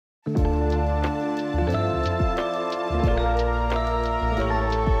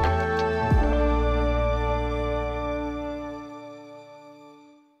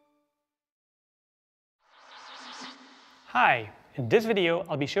Hi! In this video,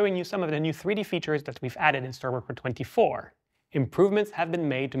 I'll be showing you some of the new 3D features that we've added in Storyboard Pro 24. Improvements have been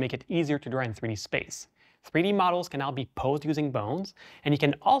made to make it easier to draw in 3D space. 3D models can now be posed using bones, and you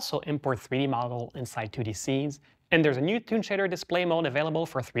can also import 3D model inside 2D scenes, and there's a new Toon shader display mode available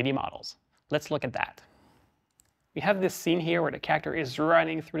for 3D models. Let's look at that. We have this scene here where the character is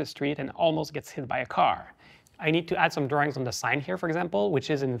running through the street and almost gets hit by a car. I need to add some drawings on the sign here, for example,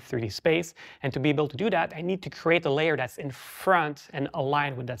 which is in 3D space. And to be able to do that, I need to create a layer that's in front and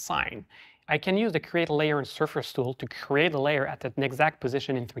aligned with that sign. I can use the Create a Layer and Surface tool to create a layer at an exact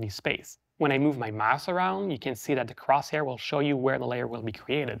position in 3D space. When I move my mouse around, you can see that the crosshair will show you where the layer will be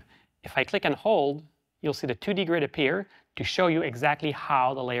created. If I click and hold, you'll see the 2D grid appear to show you exactly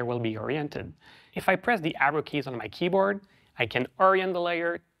how the layer will be oriented. If I press the arrow keys on my keyboard, I can orient the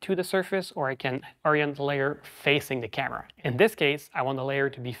layer to the surface, or I can orient the layer facing the camera. In this case, I want the layer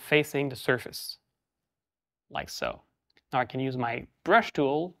to be facing the surface, like so. Now I can use my brush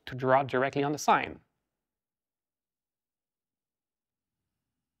tool to draw directly on the sign.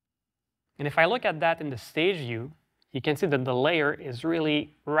 And if I look at that in the stage view, you can see that the layer is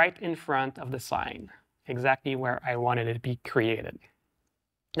really right in front of the sign, exactly where I wanted it to be created.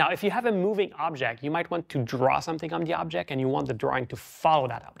 Now, if you have a moving object, you might want to draw something on the object and you want the drawing to follow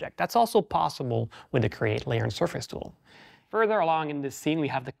that object. That's also possible with the Create Layer and Surface tool. Further along in this scene, we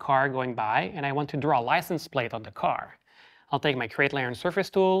have the car going by, and I want to draw a license plate on the car. I'll take my Create Layer and Surface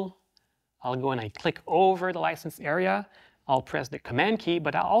tool. I'll go and I click over the license area. I'll press the Command key,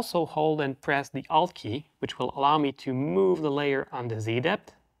 but I'll also hold and press the Alt key, which will allow me to move the layer on the Z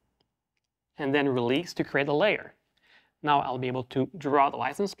depth and then release to create a layer. Now I'll be able to draw the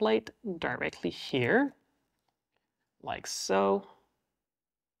license plate directly here, like so.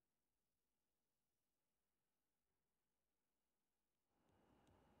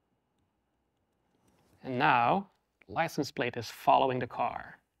 And now the license plate is following the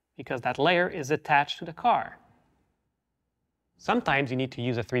car because that layer is attached to the car. Sometimes you need to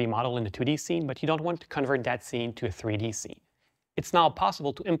use a 3D model in a 2D scene, but you don't want to convert that scene to a 3D scene. It's now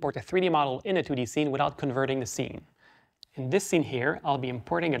possible to import a 3D model in a 2D scene without converting the scene. In this scene here, I'll be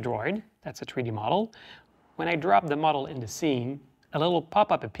importing a droid, that's a 3D model. When I drop the model in the scene, a little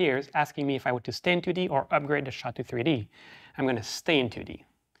pop-up appears asking me if I want to stay in 2D or upgrade the shot to 3D. I'm going to stay in 2D.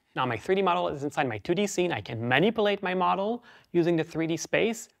 Now my 3D model is inside my 2D scene. I can manipulate my model using the 3D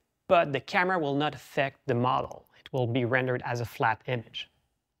space, but the camera will not affect the model. It will be rendered as a flat image.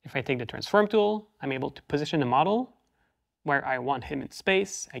 If I take the Transform tool, I'm able to position the model where I want him in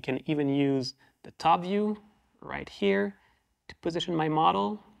space. I can even use the top view right here to position my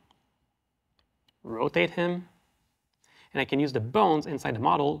model, rotate him, and I can use the bones inside the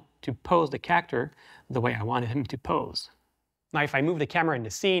model to pose the character the way I wanted him to pose. Now, if I move the camera in the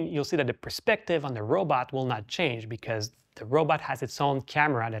scene, you'll see that the perspective on the robot will not change because the robot has its own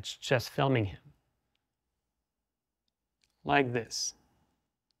camera that's just filming him. Like this.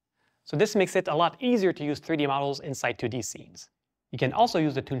 So this makes it a lot easier to use 3D models inside 2D scenes. You can also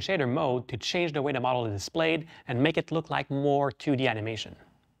use the Toon shader mode to change the way the model is displayed and make it look like more 2D animation.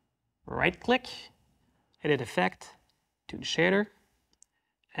 Right-click, Edit Effect, Toon shader,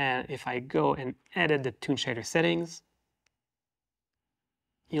 and if I go and edit the Toon shader settings,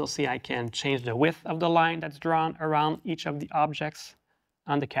 you'll see I can change the width of the line that's drawn around each of the objects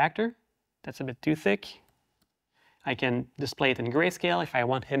on the character. That's a bit too thick. I can display it in grayscale if I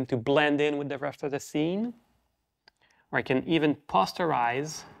want him to blend in with the rest of the scene. Or I can even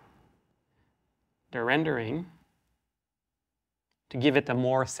posterize the rendering to give it a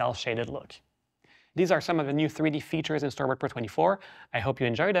more cel-shaded look. These are some of the new 3D features in Storyboard Pro 24. I hope you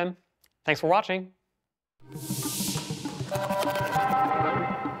enjoyed them. Thanks for watching.